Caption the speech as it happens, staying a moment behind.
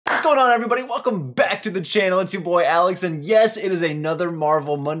What's going on, everybody? Welcome back to the channel. It's your boy Alex, and yes, it is another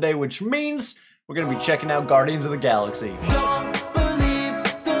Marvel Monday, which means we're gonna be checking out Guardians of the Galaxy. Don't believe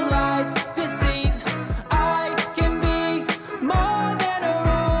the lies deceit. I can be more than a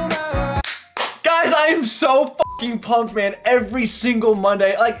rumor. Guys, I am so fucking pumped, man. Every single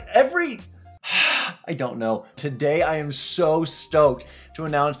Monday, I don't know. Today, I am so stoked to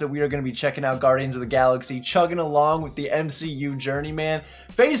announce that we are going to be checking out Guardians of the Galaxy, chugging along with the MCU journey, man.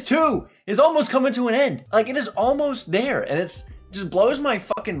 Phase 2 is almost coming to an end. Like, it is almost there, and it just blows my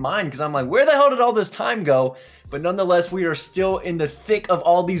fucking mind, because I'm like, where the hell did all this time go? But nonetheless, we are still in the thick of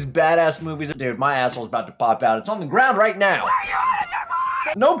all these badass movies. Dude, my asshole's about to pop out. It's on the ground right now.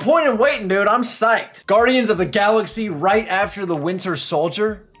 No point in waiting, dude. I'm psyched. Guardians of the Galaxy right after The Winter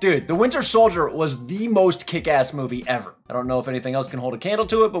Soldier. Dude, The Winter Soldier was the most kick-ass movie ever. I don't know if anything else can hold a candle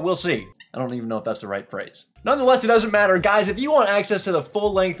to it, but we'll see. I don't even know if that's the right phrase. Nonetheless, it doesn't matter. Guys, if you want access to the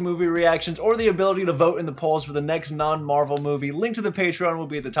full-length movie reactions or the ability to vote in the polls for the next non-Marvel movie, link to the Patreon will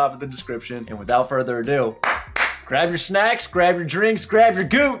be at the top of the description. And without further ado, grab your snacks, grab your drinks, grab your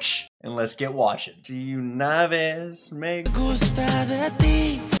gooch, and let's get watching. Si una vez me gusta de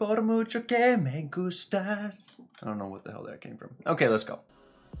ti, por mucho que me gustas. I don't know what the hell that came from. Okay, let's go.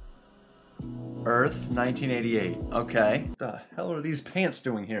 Earth, 1988. Okay. What the hell are these pants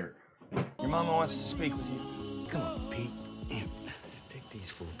doing here? Your mama wants to speak with you. Come on, Pete. Just take these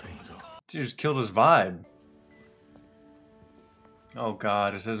fool things off. Dude just killed his vibe. Oh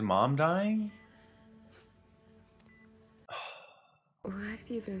God, is his mom dying? Why have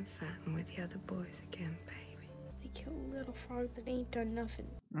you been fighting with the other boys again, baby? They killed a little frog that ain't done nothing.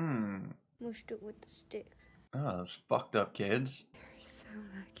 Mushed it with the stick. Oh, those fucked up kids. You're so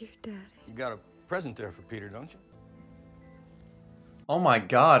like your daddy. You got a present there for Peter, don't you? Oh my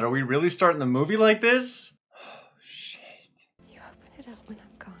God, are we really starting the movie like this? Oh, shit. You open it up when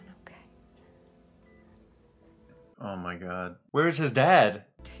I'm gone, okay? Oh my God. Where's his dad?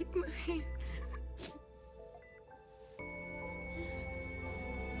 Take my hand.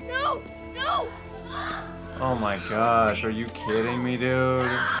 No! No! Oh my gosh, are you kidding me, dude?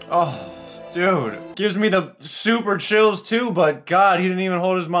 Oh, dude. Gives me the super chills too, but God, he didn't even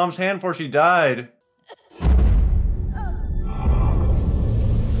hold his mom's hand before she died.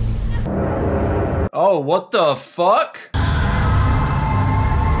 Oh, what the fuck?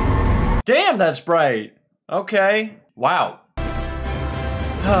 Damn, that's bright. Okay. Wow.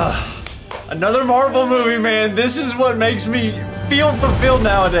 Another Marvel movie, man. This is what makes me feel fulfilled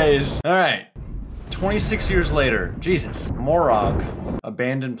nowadays. All right. 26 years later. Jesus. Morag.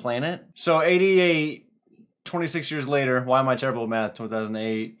 Abandoned planet. So 88, 26 years later. Why am I terrible at math?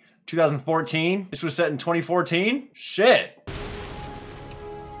 2008. 2014. This was set in 2014? Shit.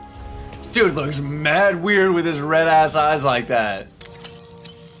 Dude looks mad weird with his red ass eyes like that.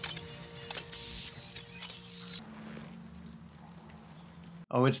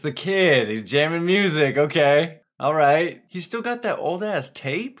 Oh, it's the kid. He's jamming music. Okay. All right. He's still got that old ass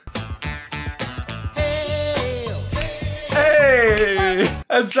tape? Hey!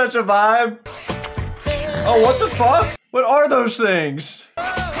 That's such a vibe. Oh, what the fuck? What are those things?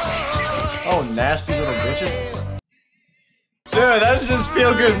 Oh, nasty little bitches. Dude, that's just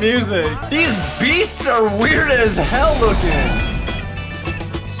feel good music. These beasts are weird as hell looking.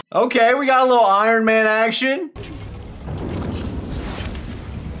 Okay, we got a little Iron Man action.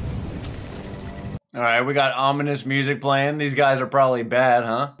 All right, we got ominous music playing. These guys are probably bad,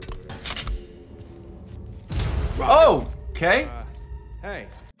 huh? Oh, okay. Hey.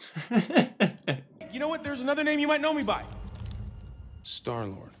 You know what? There's another name you might know me by.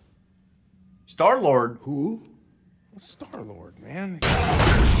 Star-Lord. Star-Lord? Who? Star-Lord, man.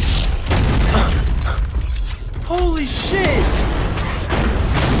 Holy shit!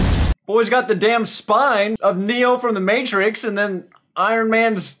 Boy's got the damn spine of Neo from the Matrix and then Iron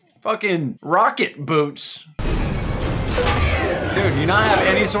Man's fucking rocket boots. Dude, do you not have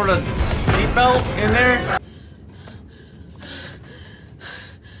any sort of seatbelt in there?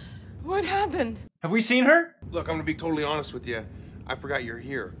 What happened? Have we seen her? Look, I'm gonna be totally honest with you. I forgot you're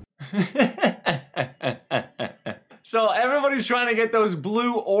here. So everybody's trying to get those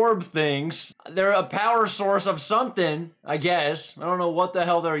blue orb things. They're a power source of something, I guess. I don't know what the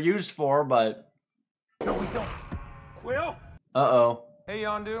hell they're used for, but... No, we don't. Will? Uh-oh. Hey,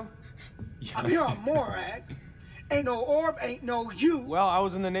 Yondu. You're a moron. Ain't no orb, ain't no you. Well, I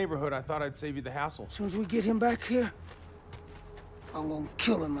was in the neighborhood. I thought I'd save you the hassle. As soon as we get him back here, I'm gonna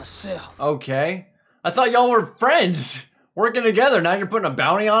kill him myself. Okay. I thought y'all were friends. Working together, now you're putting a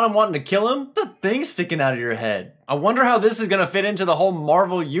bounty on him, wanting to kill him? What's the thing sticking out of your head? I wonder how this is gonna fit into the whole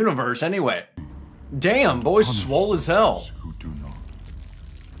Marvel universe anyway. Damn, boy's swole as hell. Who do not.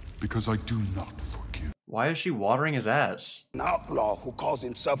 because I do not forgive. Why is she watering his ass? An outlaw who calls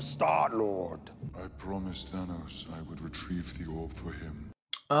himself Star-Lord. I promised Thanos I would retrieve the orb for him.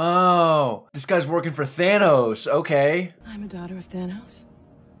 Oh, this guy's working for Thanos. Okay. I'm a daughter of Thanos,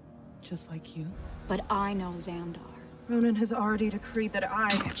 just like you. But I know Xandar. Ronan has already decreed that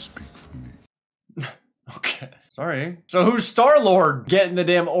I... Do not speak for me. Okay. Sorry. So who's Star-Lord getting the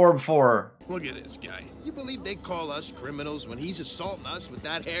damn orb for? Look at this guy. You believe they call us criminals when he's assaulting us with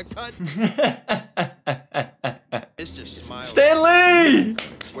that haircut? It's just smile. Stan Lee!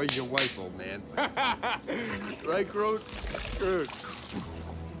 Where's your wife, old man? Right, Groot? Good.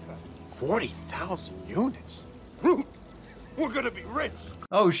 40,000 units? We're gonna be rich.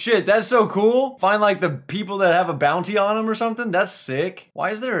 Oh shit, that's so cool. Find like the people that have a bounty on them or something. That's sick.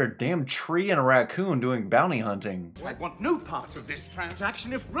 Why is there a damn tree and a raccoon doing bounty hunting? I want no part of this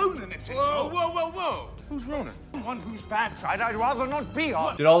transaction if Ronan is Whoa, involved. whoa, whoa, whoa. Who's Ronan? One whose bad side I'd rather not be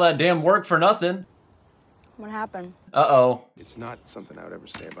on. Did all that damn work for nothing. What happened? Uh-oh. It's not something I would ever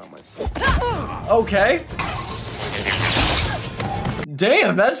say about myself. Okay.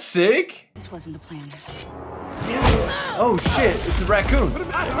 Damn, that's sick. This wasn't the plan. Oh shit, it's the raccoon.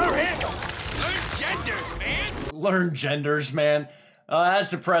 Not her handle. Learn genders, man. Learn genders, man.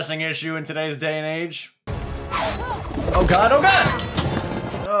 That's a pressing issue in today's day and age. Oh god, oh god!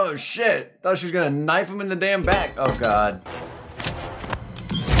 Oh shit. Thought she was gonna knife him in the damn back. Oh god.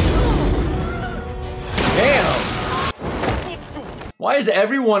 Damn! Why is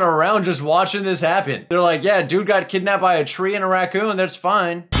everyone around just watching this happen? They're like, yeah, dude got kidnapped by a tree and a raccoon, that's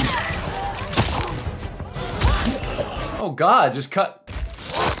fine. Oh god, just cut.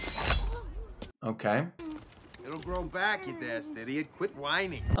 Okay. It'll grow back, you dashed idiot. Quit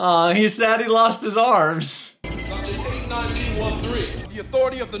whining. Aw, he's sad he lost his arms. Subject 81913. The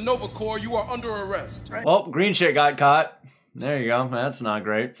authority of the Nova Corps, you are under arrest. Well, green shit got caught. There you go. That's not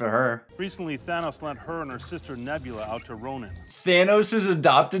great for her. Recently, Thanos lent her and her sister Nebula out to Ronan. Thanos'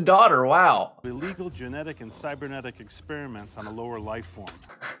 adopted daughter, wow. Illegal genetic and cybernetic experiments on a lower life form.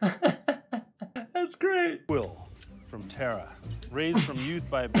 That's great. Will, from Terra, raised from youth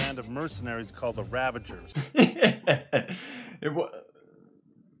by a band of mercenaries called the Ravagers.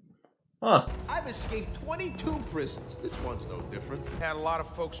 Huh. I've escaped 22 prisons. This one's no different. Had a lot of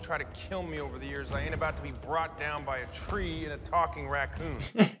folks try to kill me over the years. I ain't about to be brought down by a tree and a talking raccoon.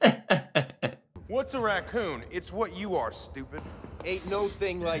 What's a raccoon? It's what you are, stupid. Ain't no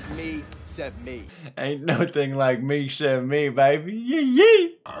thing like me except me. Ain't no thing like me except me, baby. Yee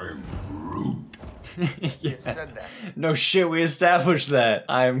yee. I'm Groot. Yeah. You said that. No shit, we established that.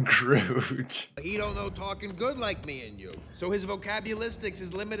 I am Groot. He don't know talking good like me and you. So his vocabularistics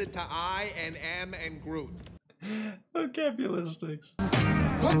is limited to I and am and Groot. Vocabularistics.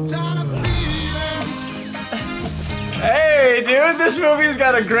 Hey, dude, this movie's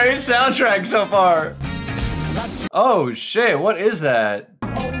got a great soundtrack so far. Oh shit, what is that?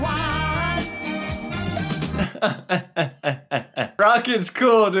 Rocket's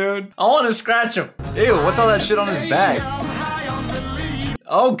cool, dude. I want to scratch him. Ew, what's all that shit on his back?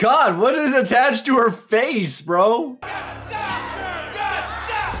 Oh god, what is attached to her face, bro?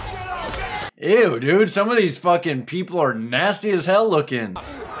 Ew, dude, some of these fucking people are nasty as hell looking.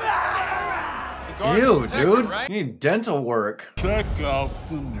 Ew, dude, you need dental work. Check out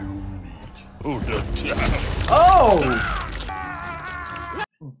the new meat. Oh!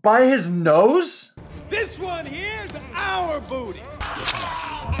 By his nose? This one here's our booty.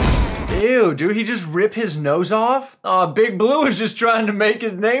 Ew, dude, he just ripped his nose off? Aw, Big Blue is just trying to make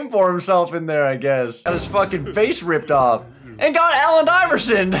his name for himself in there, I guess. Got his fucking face ripped off. And got Allen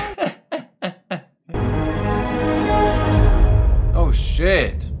Iverson! Oh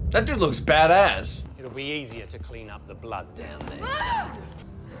shit. That dude looks badass. It'll be easier to clean up the blood down there.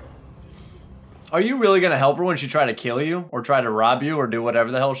 Are you really gonna help her when she tried to kill you? Or try to rob you or do whatever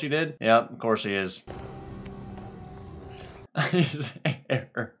the hell she did? Yep, of course he is. His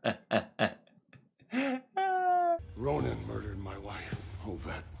hair. Ronan murdered my wife,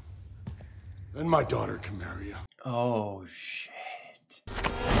 Ovette. And my daughter, Camaria. Oh, shit.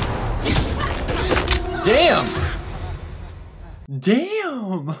 Damn!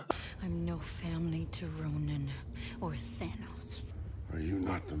 Damn! I'm no family to Ronan or Thanos. Are you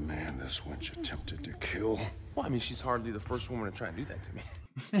not the man this wench attempted to kill? Well, I mean, she's hardly the first woman to try and do that to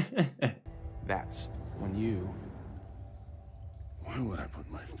me. That's when you... Why would I put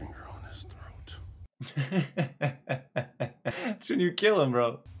my finger on his throat? That's when you kill him,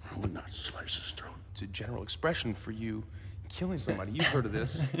 bro. I would not slice his throat. It's a general expression for you killing somebody. You've heard of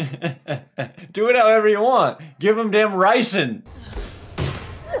this. Do it however you want. Give him damn ricin.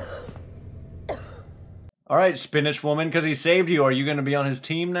 All right, Spinach Woman, because he saved you. Are you going to be on his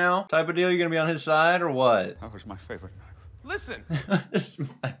team now? Type of deal? You going to be on his side or what? That was my favorite knife. Listen. That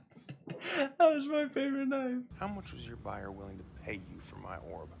was my favorite knife. How much was your buyer willing to pay you for my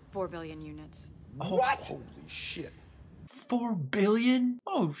orb? 4 billion units. What? Holy shit. 4 billion?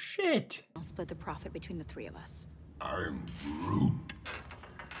 Oh, shit. I'll split the profit between the 3 of us. I'm Groot.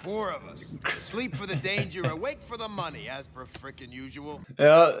 4 of us. Sleep for the danger, awake for the money, as per frickin' usual.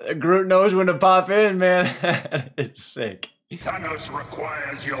 Yeah, Groot knows when to pop in, man. It's sick. Thanos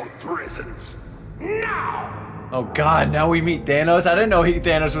requires your presence. Now! Oh god, now we meet Thanos? I didn't know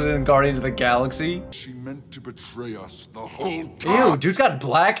Thanos was in Guardians of the Galaxy. She meant to betray us the whole time. Ew, dude's got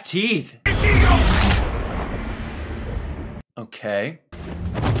black teeth. Okay.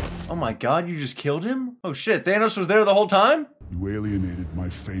 Oh my god, you just killed him? Oh shit, Thanos was there the whole time? You alienated my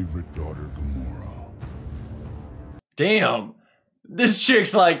favorite daughter, Gamora. Damn. This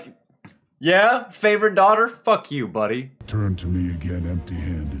chick's like, yeah, favorite daughter? Fuck you, buddy. Turn to me again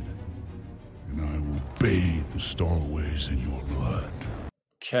empty-handed, and I will bathe the Starways in your blood.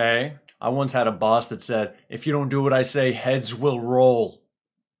 Okay. I once had a boss that said, if you don't do what I say, heads will roll.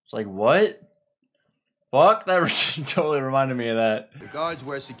 It's like, what? Fuck, that totally reminded me of that. The guards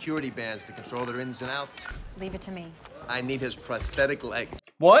wear security bands to control their ins and outs. Leave it to me. I need his prosthetic leg.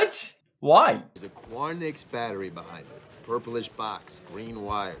 What? Why? There's a Quarnix battery behind it. Purplish box, green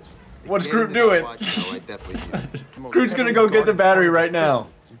wires. What's Groot doing? I definitely need it. Groot's gonna go get the battery right now.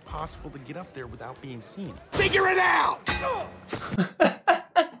 It's impossible to get up there without being seen. Figure it out!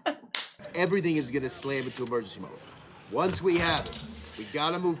 Everything is gonna slam into emergency mode. Once we have it, we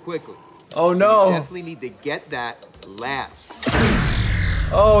gotta move quickly. Oh no. We definitely need to get that last.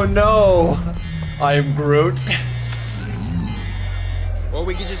 Oh no. I am Groot. Or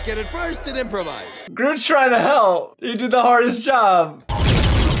we can just get it first and improvise. Groot's trying to help. He did the hardest job.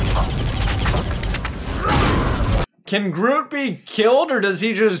 Can Groot be killed or does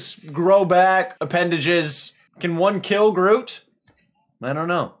he just grow back appendages? Can one kill Groot? I don't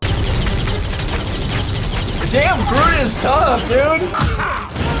know. Damn, Groot is tough, dude.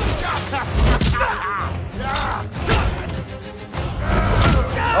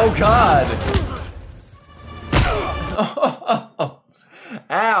 Oh God.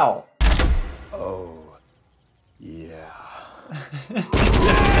 Ow. Oh, yeah.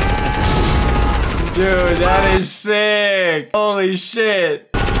 Dude, that is sick. Holy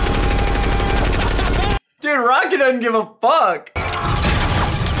shit. Dude, Rocket doesn't give a fuck.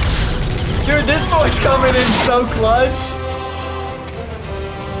 Dude, this boy's coming in so clutch.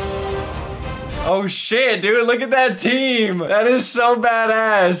 Oh shit, dude, look at that team. That is so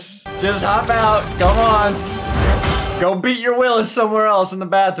badass. Just hop out, come on. Go beat your Willis somewhere else in the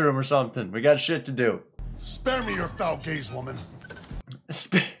bathroom or something. We got shit to do. Spare me your foul gaze, woman.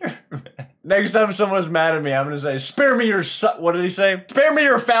 Next time someone's mad at me, I'm gonna say, spare me your what did he say? Spare me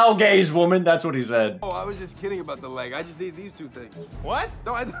your foul gaze, woman. That's what he said. Oh, I was just kidding about the leg. I just need these 2 things. What?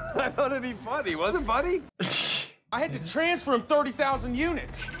 No, I thought it'd be funny. Was it funny? I had to transfer him 30,000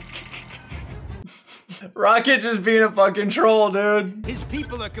 units. Rocket just being a fucking troll, dude. His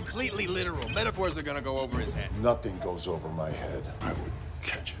people are completely literal. Metaphors are gonna go over his head. Nothing goes over my head. I would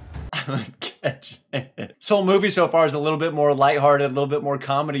catch it. I would catch it. This whole movie so far is a little bit more lighthearted, a little bit more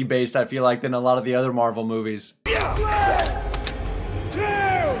comedy based, I feel like, than a lot of the other Marvel movies.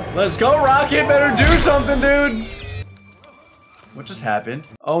 Let's go, Rocket. Better do something, dude. What just happened?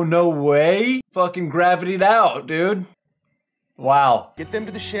 Oh, no way. Fucking gravitied out, dude. Wow. Get them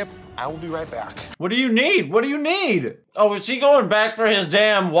to the ship. I will be right back. What do you need? What do you need? Oh, is he going back for his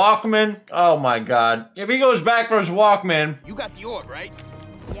damn Walkman? Oh my God. If he goes back for his Walkman. You got the orb, right?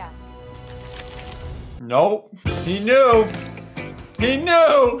 Yes. Nope. He knew. He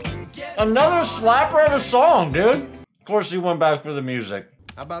knew. Another slapper of a song, dude. Of course he went back for the music.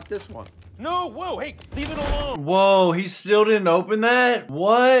 How about this one? No, whoa, hey, leave it alone. Whoa, he still didn't open that?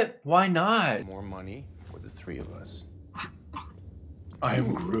 What? Why not? More money for the 3 of us. I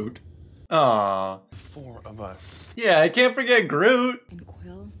am Groot. Aww. 4 of us. Yeah, I can't forget Groot. And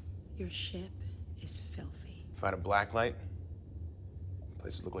Quill, your ship is filthy. If I had a black light, the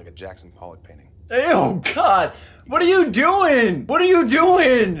place would look like a Jackson Pollock painting. Ew, God. What are you doing? What are you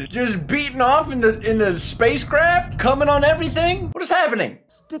doing? Just beating off in the spacecraft? Coming on everything? What is happening?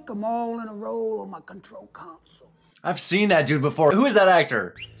 Stick them all in a row on my control console. I've seen that dude before. Who is that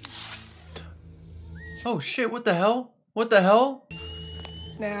actor? Oh shit, what the hell? What the hell?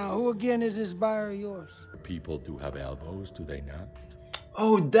 Now, who again is this buyer of yours? People do have elbows, do they not?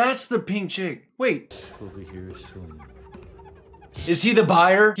 Oh, that's the pink chick. Wait. Over here soon. Is he the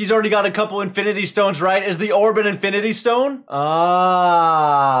buyer? He's already got a couple Infinity Stones, right? Is the orb an Infinity Stone?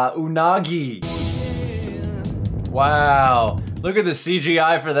 Ah, Unagi. Wow. Look at the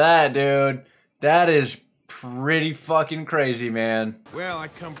CGI for that, dude. That is pretty fucking crazy, man. Well, I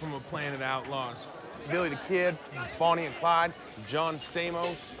come from a planet outlaws. Billy the Kid, Bonnie and Clyde, John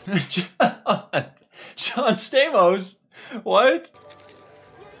Stamos. John Stamos? What?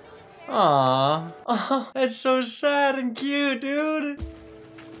 Aww. That's so sad and cute, dude.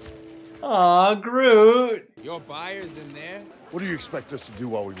 Aw, Groot. Your buyer's in there? What do you expect us to do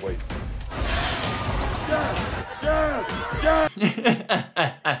while we wait?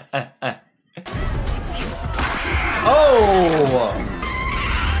 Oh!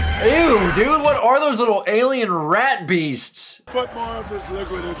 Ew, dude, what are those little alien rat beasts? Put more of this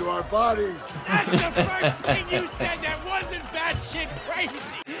liquid into our bodies. That's the first thing you said that wasn't batshit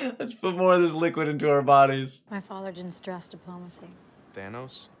crazy. Let's put more of this liquid into our bodies. My father didn't stress diplomacy.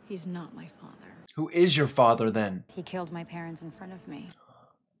 Thanos? He's not my father. Who is your father then? He killed my parents in front of me.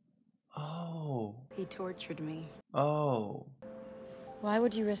 Oh. He tortured me. Oh. Why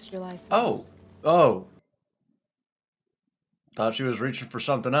would you risk your life for Oh. this? Oh. Thought she was reaching for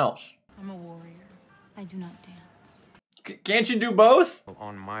something else. I'm a warrior. I do not dance. Can't you do both?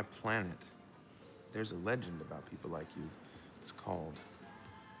 On my planet, there's a legend about people like you. It's called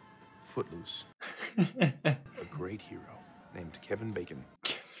Footloose. A great hero named Kevin Bacon.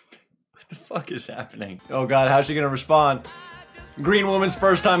 What the fuck is happening? Oh god, how's she gonna respond? Green Woman's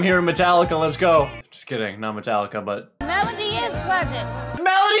first time hearing Metallica, let's go. Just kidding, not Metallica, but... Melody is pleasant.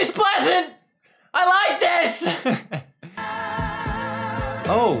 Melody's pleasant! I like this!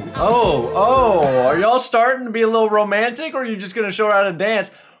 Oh, are y'all starting to be a little romantic, or are you just gonna show her how to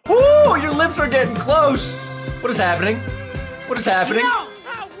dance? Whoo, your lips are getting close! What is happening? What is happening? No!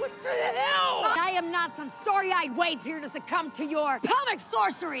 What the hell? I am not some story-eyed waif here to succumb to your pelvic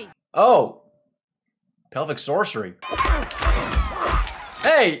sorcery! Oh. Pelvic sorcery.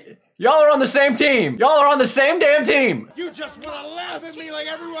 Hey, y'all are on the same team. Y'all are on the same damn team. You just want to laugh at me like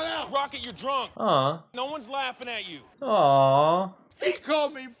everyone else. Rocket, you're drunk. Aw. No one's laughing at you. Aw. He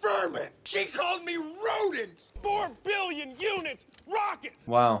called me vermin. She called me rodents. 4 billion units. Rocket.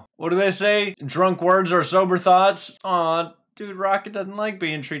 Wow. What do they say? Drunk words are sober thoughts? Aw, dude, Rocket doesn't like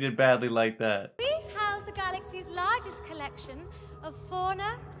being treated badly like that. These house the galaxy's largest collection of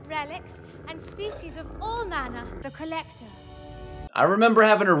fauna, relics, and species of all manner. The Collector. I remember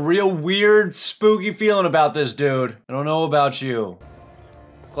having a real weird, spooky feeling about this dude. I don't know about you.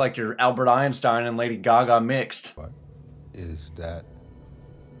 Look like you're Albert Einstein and Lady Gaga mixed. What is that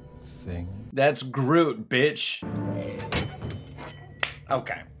thing? That's Groot, bitch.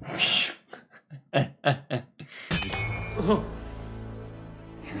 Okay.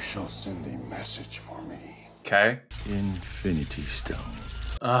 You shall send a message for me. Okay. Infinity Stone.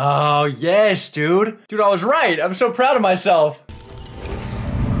 Oh, yes, dude. Dude, I was right. I'm so proud of myself.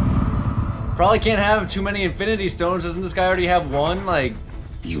 Probably can't have too many Infinity Stones. Doesn't this guy already have one? Like,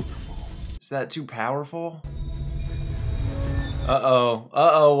 beautiful. Is that too powerful? Uh-oh.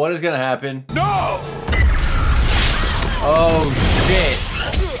 Uh-oh, what is gonna happen? No! Oh, shit.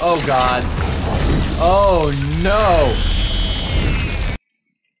 Oh, God. Oh, no.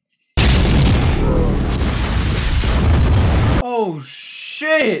 Oh,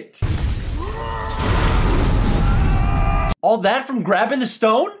 shit. All that from grabbing the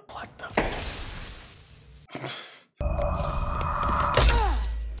stone? What the?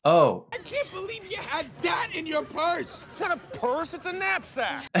 Oh. I can't believe you had that in your purse. It's not a purse, it's a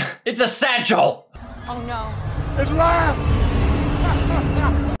knapsack. It's a satchel. Oh no. At last!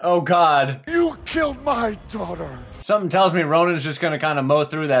 Oh God. You killed my daughter. Something tells me Ronan's just gonna kind of mow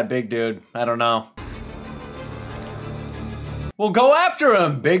through that big dude. I don't know. Well, go after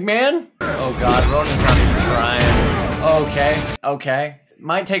him, big man. Oh God, Ronan's not even trying. Okay, okay.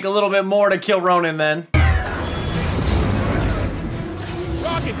 Might take a little bit more to kill Ronan then.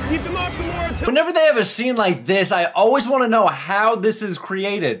 Rocket, keep him off the more. Whenever they have a scene like this, I always want to know how this is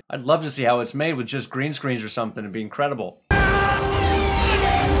created. I'd love to see how it's made with just green screens or something. It'd be incredible.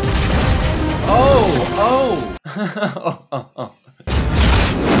 Oh, oh.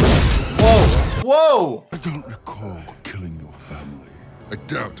 Whoa, whoa. I don't recall killing your family. I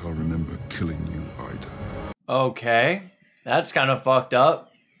doubt I'll remember killing you either. Okay, that's kind of fucked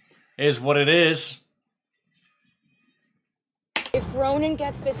up. Is what it is. If Ronan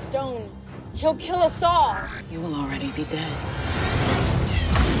gets this stone, he'll kill us all. You will already be dead.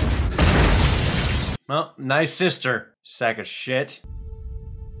 Well, nice sister. Sack of shit.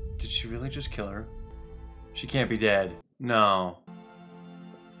 Did she really just kill her? She can't be dead. No.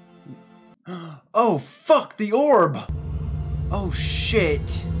 Oh, fuck, the orb! Oh,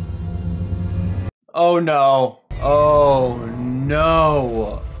 shit. Oh, no. Oh,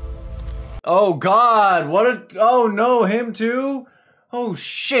 no. Oh God, what a, oh no, him too? Oh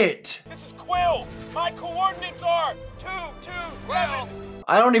shit. This is Quill. My coordinates are 227.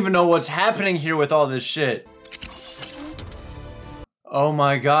 I don't even know what's happening here with all this shit. Oh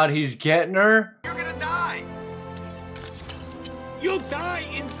my God, he's getting her? You're gonna die. You'll die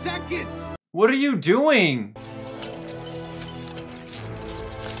in seconds. What are you doing?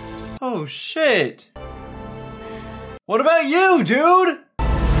 Oh shit. What about you, dude?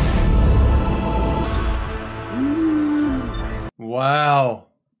 Wow.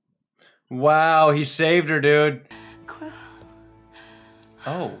 Wow, he saved her, dude.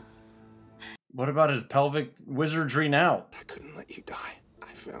 Oh. What about his pelvic wizardry now? I couldn't let you die.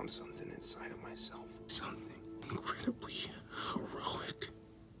 I found something inside of myself. Something incredibly heroic.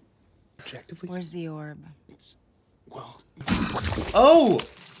 Objectively. Where's the orb? It's, well... Oh!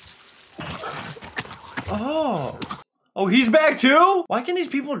 Oh. Oh, he's back too? Why can these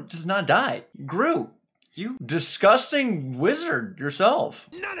people just not die? Groot, you disgusting wizard yourself.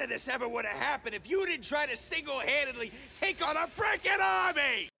 None of this ever would have happened if you didn't try to single-handedly take on a freaking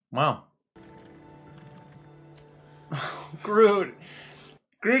army! Wow. Groot.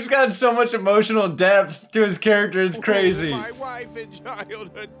 Groot's got so much emotional depth to his character, it's crazy. My wife and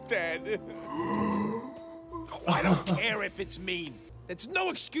child are dead. I don't care if it's mean. It's no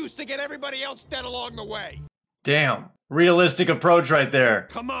excuse to get everybody else dead along the way. Damn. Realistic approach right there.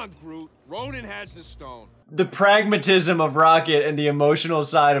 Come on, Groot. Ronan has the stone. The pragmatism of Rocket and the emotional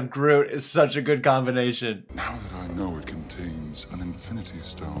side of Groot is such a good combination. Now that I know it contains an Infinity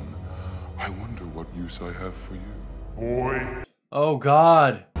Stone, I wonder what use I have for you. Boy. Oh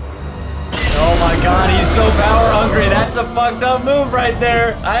God. Oh my God, he's so power hungry. That's a fucked up move right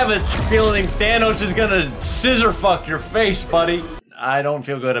there. I have a feeling Thanos is gonna scissor fuck your face, buddy. I don't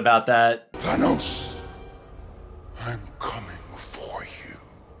feel good about that. Thanos, I'm coming for you.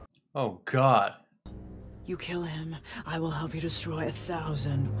 Oh God. You kill him, I will help you destroy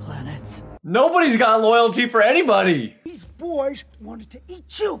 1,000 planets. Nobody's got loyalty for anybody. These boys wanted to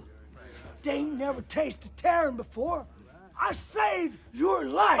eat you. They ain't never tasted Terran before. I saved your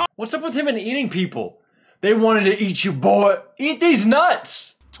life. What's up with him and eating people? They wanted to eat you, boy. Eat these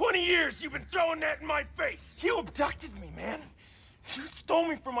nuts. 20 years you've been throwing that in my face. You abducted me, man. You stole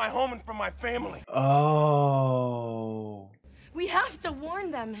me from my home and from my family. Oh. We have to warn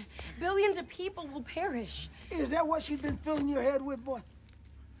them. Billions of people will perish. Is that what she's been filling your head with, boy?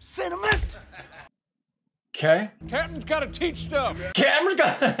 Sentiment? Okay. Captain's gotta teach stuff. Cameron's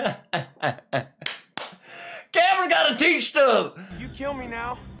gotta teach stuff. You kill me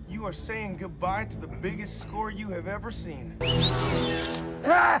now, you are saying goodbye to the biggest score you have ever seen.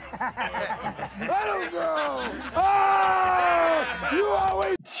 I don't know. Oh, you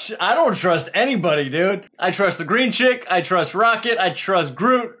always. I don't trust anybody, dude. I trust the green chick. I trust Rocket. I trust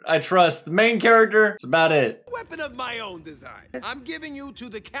Groot. I trust the main character. That's about it. Weapon of my own design. I'm giving you to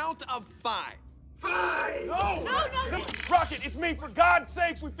the count of 5. 5! No! No! Rocket, it's me. For God's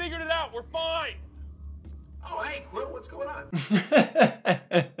sakes, we figured it out. We're fine. Oh, hey, Quill, what's going on? This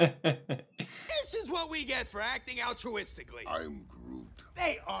is what we get for acting altruistically. I'm Groot.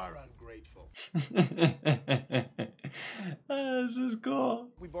 They are ungrateful. This is cool.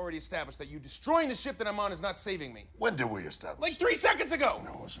 We've already established that you destroying the ship that I'm on is not saving me. When did we establish? Like 3 seconds ago.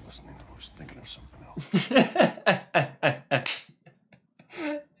 No, I wasn't listening. I was thinking of something else.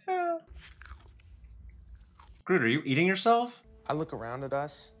 Groot, are you eating yourself? I look around at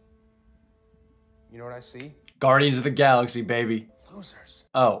us. You know what I see? Guardians of the Galaxy, baby. Losers.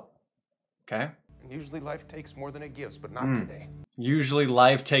 Oh. Okay. And usually life takes more than it gives, but not today. Usually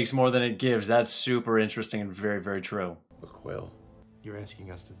life takes more than it gives. That's super interesting and very, very true. But Quill, you're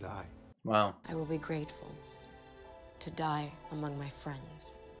asking us to die. Wow. I will be grateful to die among my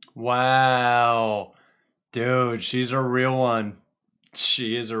friends. Wow. Dude, she's a real one.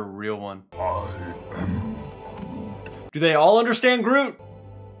 She is a real one. I am. Do they all understand Groot?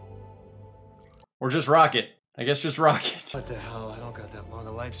 Or just Rocket? I guess just Rocket. What the hell? I don't got that long a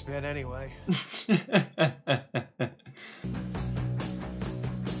lifespan anyway.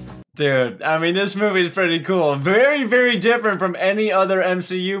 Dude, I mean, this movie is pretty cool. Very, very different from any other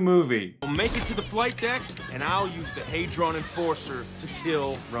MCU movie. We'll make it to the flight deck, and I'll use the Hadron Enforcer to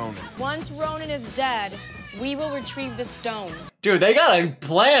kill Ronan. Once Ronan is dead, we will retrieve the stone. Dude, they got a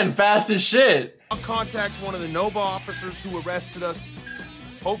plan fast as shit. I'll contact one of the Nova officers who arrested us.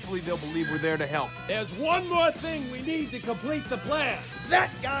 Hopefully they'll believe we're there to help. There's one more thing we need to complete the plan. That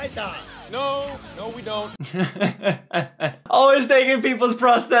guy's on. No, we don't. Always taking people's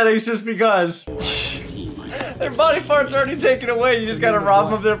prosthetics just because. Their body parts are already taken away. You just gotta rob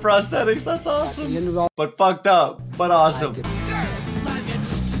them of their prosthetics. That's awesome. But fucked up. But awesome.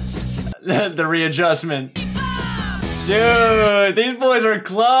 The readjustment. Dude, these boys are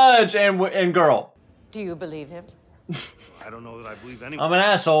clutch and girl. Do you believe him? I don't know that I believe anyone. I'm an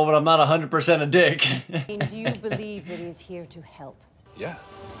asshole, but I'm not 100% a dick. And do you believe that he's here to help? Yeah.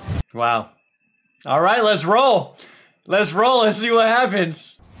 Wow. All right, let's roll. Let's roll. Let's see what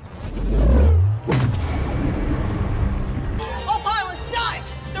happens. All pilots, dive!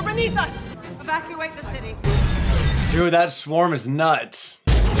 They're beneath us! Evacuate the city. Dude, that swarm is nuts.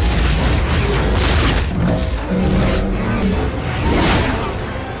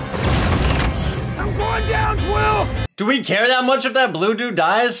 I'm going down, Quill! Do we care that much if that blue dude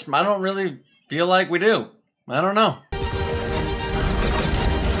dies? I don't really feel like we do. I don't know.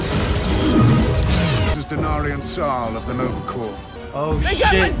 This is Denari and Sal of the Nova Corps. Oh, They shit.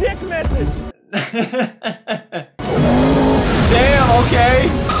 got my dick message! Damn, okay.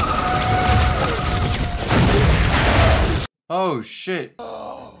 Oh, shit.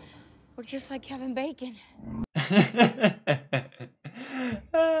 We're just like Kevin Bacon.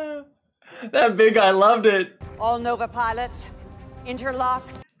 That big guy loved it. All Nova pilots, interlock.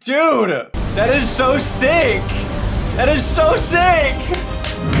 Dude, that is so sick. That is so sick.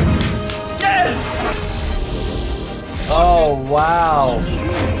 Yes. Oh, wow.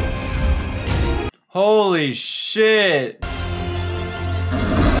 Holy shit.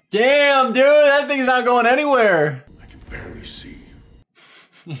 Damn, dude, that thing's not going anywhere. I can barely see.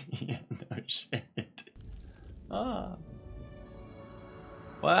 Yeah, no shit. Ah.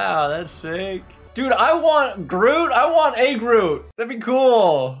 Wow, that's sick. Dude, I want Groot. I want a Groot. That'd be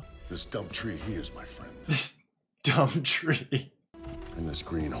cool. This dumb tree, he is my friend. This dumb tree. And this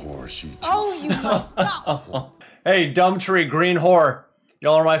green whore, she too. Oh, you must stop. Hey, dumb tree, green whore.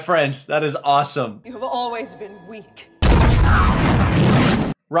 Y'all are my friends. That is awesome. You have always been weak.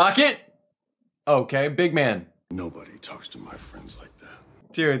 Rocket? Okay, big man. Nobody talks to my friends like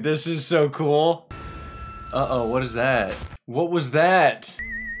that. Dude, this is so cool. Uh-oh, what is that? What was that?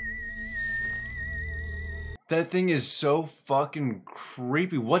 That thing is so fucking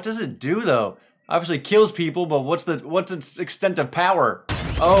creepy. What does it do though? Obviously kills people, but what's its extent of power?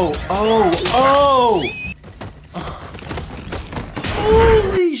 Oh, oh, oh!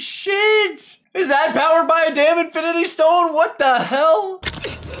 Holy shit! Is that powered by a damn Infinity Stone? What the hell?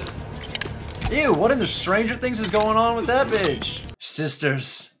 Ew, what in the Stranger Things is going on with that bitch?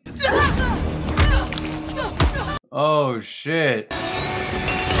 Sisters. Oh shit.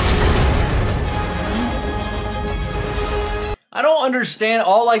 I don't understand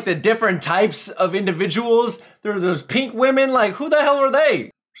all like the different types of individuals. There's those pink women, like who the hell are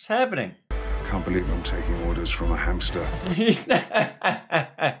they? What's happening? Can't believe I'm taking orders from a hamster. He's not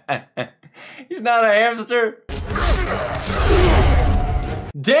a hamster.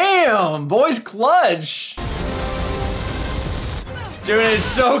 Damn, boys clutch. Dude, it's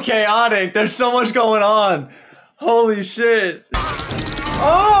so chaotic. There's so much going on. Holy shit.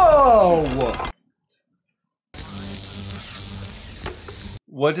 Oh!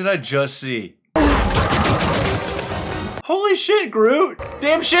 What did I just see? Holy shit, Groot!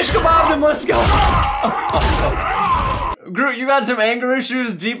 Damn shish kebab them, let's go! Groot, you got some anger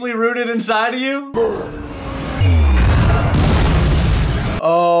issues deeply rooted inside of you?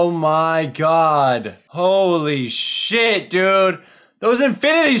 Oh my god. Holy shit, dude. Those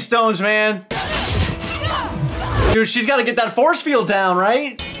Infinity Stones, man. Dude, she's gotta get that force field down,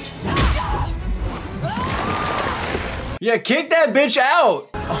 right? Yeah, kick that bitch out.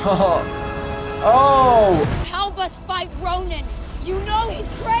 Oh. Help us fight Ronan. You know he's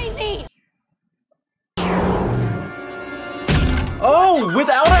crazy. Oh,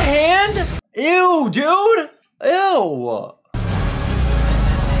 without a hand? Ew, dude. Ew.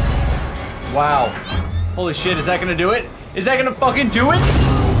 Wow. Holy shit, is that gonna do it? Is that gonna fucking do it?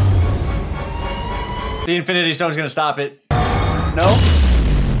 The Infinity Stone's gonna stop it. No?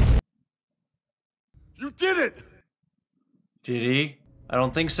 You did it! Did he? I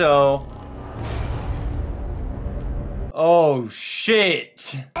don't think so. Oh,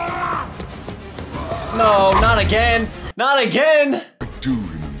 shit. No, not again. Not again. I do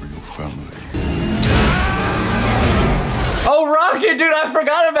remember your family. Oh, Rocket, dude, I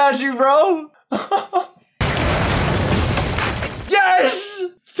forgot about you, bro. Yes!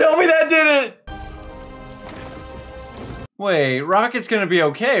 Tell me that did it. Wait, Rocket's gonna be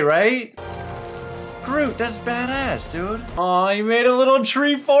okay, right? Groot, that's badass, dude. Aw, he made a little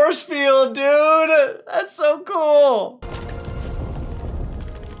tree force field, dude. That's so cool.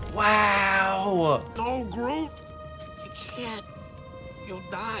 Wow. No, Groot. You can't. You'll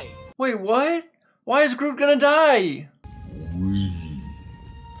die. Wait, what? Why is Groot gonna die? We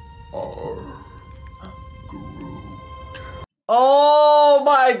are Groot. Oh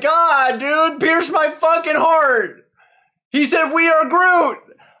my god, dude! Pierce my fucking heart! He said, "We are Groot!"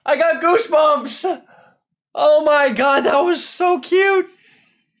 I got goosebumps! Oh my god, that was so cute!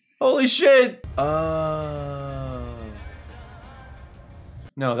 Holy shit! No,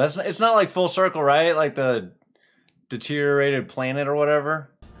 it's not like full circle, right? Like the deteriorated planet or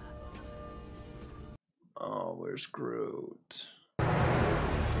whatever. Oh, where's Groot?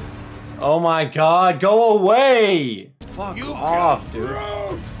 Oh my god, go away! Fuck off, dude.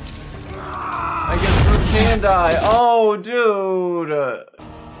 I guess Groot can die. Oh, dude.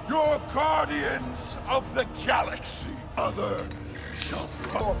 You're guardians of the galaxy. Other shall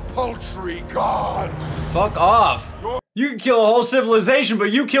follow paltry gods. Fuck off. You can kill a whole civilization,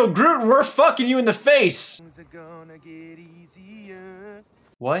 but you kill Groot and we're fucking you in the face.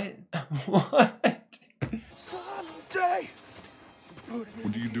 What? What? Someday.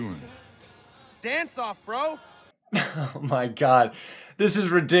 What are you doing? Dance off, bro. Oh my god. This is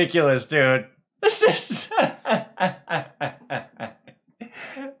ridiculous, dude. This is...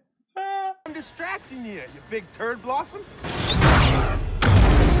 I'm distracting you, you big turd blossom.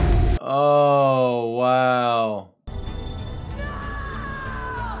 Oh, wow.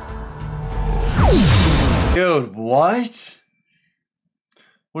 Dude, what?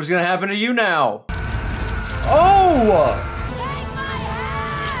 What's gonna happen to you now? Oh!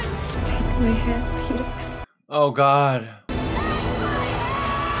 Take my hand, Peter. Oh god.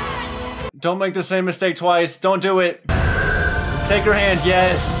 Don't make the same mistake twice. Don't do it. Take her hand,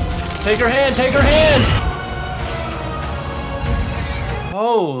 yes. Take her hand, take her hand!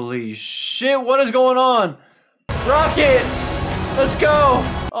 Holy shit, what is going on? Rocket! Let's go!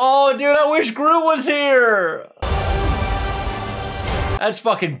 Oh, dude, I wish Groot was here! That's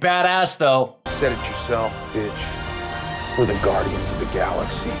fucking badass, though. Said it yourself, bitch. We're the guardians of the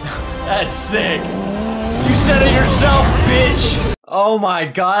galaxy. That's sick. You said it yourself, bitch! Oh my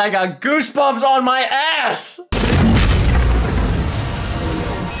god, I got goosebumps on my ass!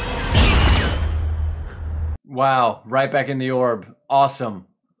 Wow, right back in the orb. Awesome.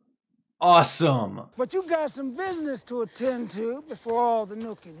 Awesome. But you got some business to attend to before all the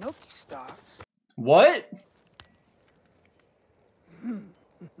nookie starts. What?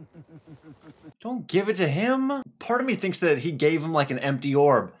 Don't give it to him. Part of me thinks that he gave him like an empty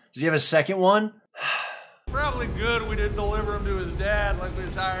orb. Does he have a second one? Probably good we didn't deliver him to his dad like we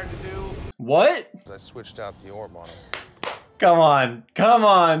was hired to do. What? I switched out the orb on him. Come on. Come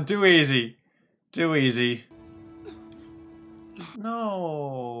on. Too easy. Too easy.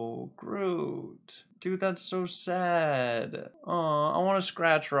 No, Groot. Dude, that's so sad. Aw, I want to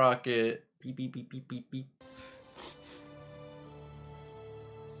scratch Rocket. Beep, beep, beep, beep, beep, beep.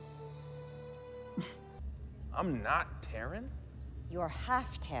 I'm not Terran? You're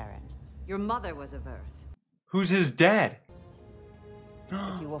half Terran. Your mother was of Earth. Who's his dad?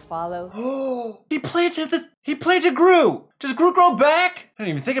 If you will follow. Oh, he planted Groot. Does Groot grow back? I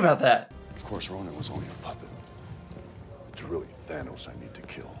didn't even think about that. Of course, Ronan was only a puppet. It's really Thanos I need to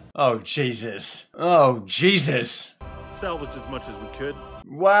kill. Oh, Jesus. Oh, Jesus. Salvaged as much as we could.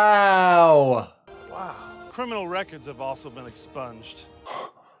 Wow. Wow. Criminal records have also been expunged.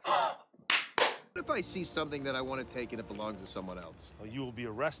 What if I see something that I want to take and it belongs to someone else? Well, you will be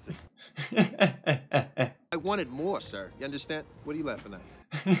arrested. I want it more, sir. You understand? What are you laughing at?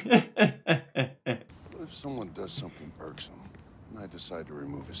 What if someone does something irksome and I decide to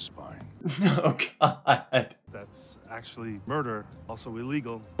remove his spine? Oh, God. That's actually murder, also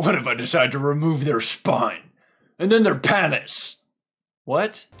illegal. What if I decide to remove their spine and then their penis?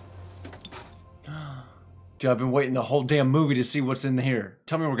 What? Dude, I've been waiting the whole damn movie to see what's in here.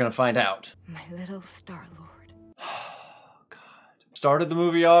 Tell me we're gonna find out. My little Star-Lord. Oh, God. Started the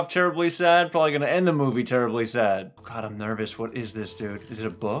movie off terribly sad, probably gonna end the movie terribly sad. God, I'm nervous. What is this, dude? Is it a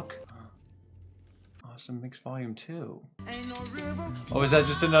book? Awesome Mix Volume 2. Oh, is that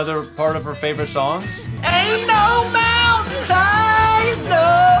just another part of her favorite songs? Ain't no mountain high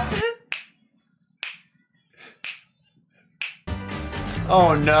enough.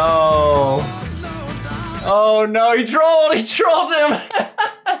 Oh no. Oh no, he trolled him.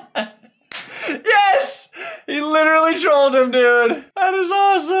 Yes! He literally trolled him, dude. That is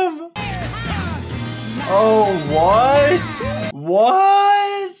awesome. Oh, what?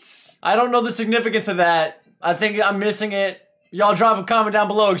 What? I don't know the significance of that. I think I'm missing it. Y'all drop a comment down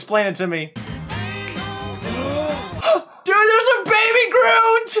below, explain it to me. Dude, there's a baby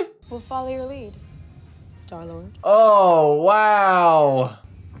Groot! We'll follow your lead, Star-Lord. Oh, wow.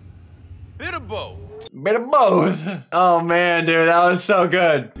 Bit of both. Bit of both. Oh man, dude, that was so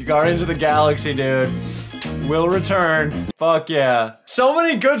good. Guardians of the Galaxy, dude. Will return. Fuck yeah. So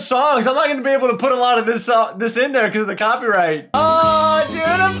many good songs. I'm not gonna be able to put a lot of this in there because of the copyright. Oh, dude,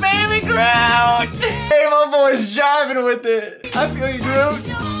 a baby Groot. Hey, my boy's jiving with it. I feel you, Groot.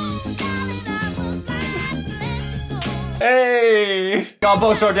 Hey, y'all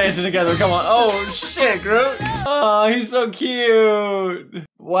both start dancing together. Come on. Oh shit, Groot. Oh, he's so cute.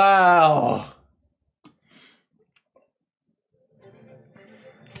 Wow.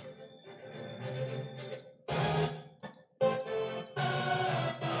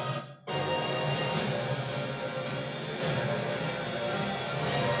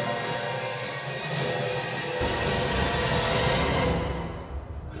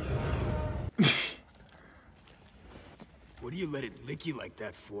 What do you let it lick you like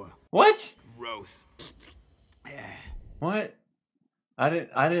that for? What? Gross. What? I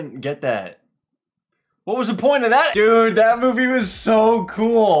didn't get that. What was the point of that? Dude, that movie was so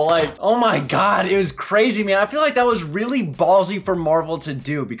cool. Like, oh my God, it was crazy, man. I feel like that was really ballsy for Marvel to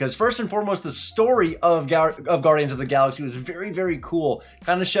do because first and foremost, the story of Guardians of the Galaxy was very, very cool.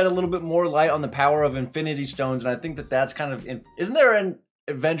 Kind of shed a little bit more light on the power of Infinity Stones, and I think that that's kind of, isn't there an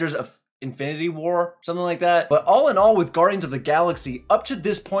Avengers of Infinity War, something like that? But all in all, with Guardians of the Galaxy, up to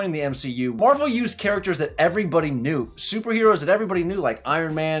this point in the MCU, Marvel used characters that everybody knew, superheroes that everybody knew, like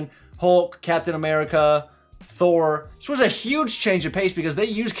Iron Man, Hulk, Captain America, Thor. This was a huge change of pace because they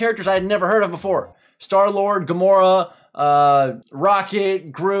used characters I had never heard of before. Star-Lord, Gamora,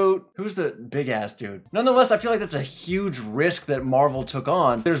 Rocket, Groot. Who's the big ass dude? Nonetheless, I feel like that's a huge risk that Marvel took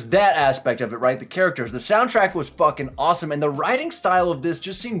on. There's that aspect of it, right? The characters. The soundtrack was fucking awesome, and the writing style of this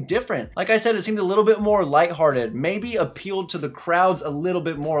just seemed different. Like I said, it seemed a little bit more lighthearted, maybe appealed to the crowds a little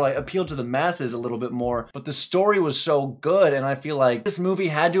bit more, like appealed to the masses a little bit more, but the story was so good, and I feel like this movie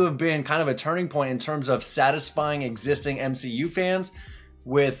had to have been kind of a turning point in terms of satisfying existing MCU fans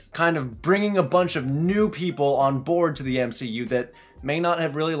with kind of bringing a bunch of new people on board to the MCU that may not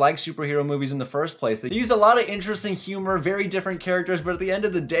have really liked superhero movies in the first place. They used a lot of interesting humor, very different characters, but at the end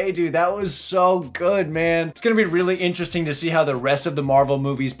of the day, dude, that was so good, man. It's gonna be really interesting to see how the rest of the Marvel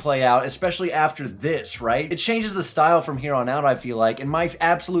movies play out, especially after this, right? It changes the style from here on out, I feel like, and my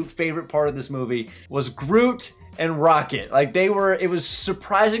absolute favorite part of this movie was Groot and Rocket. Like, it was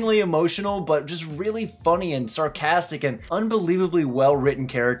surprisingly emotional, but just really funny and sarcastic and unbelievably well-written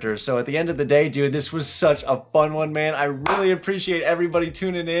characters. So at the end of the day, dude, this was such a fun one, man. I really appreciate everybody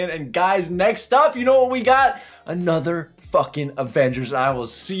tuning in. And guys, next up, you know what we got? Another fucking Avengers. I will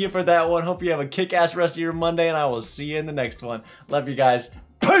see you for that one. Hope you have a kick-ass rest of your Monday, and I will see you in the next one. Love you guys.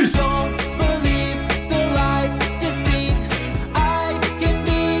 Peace!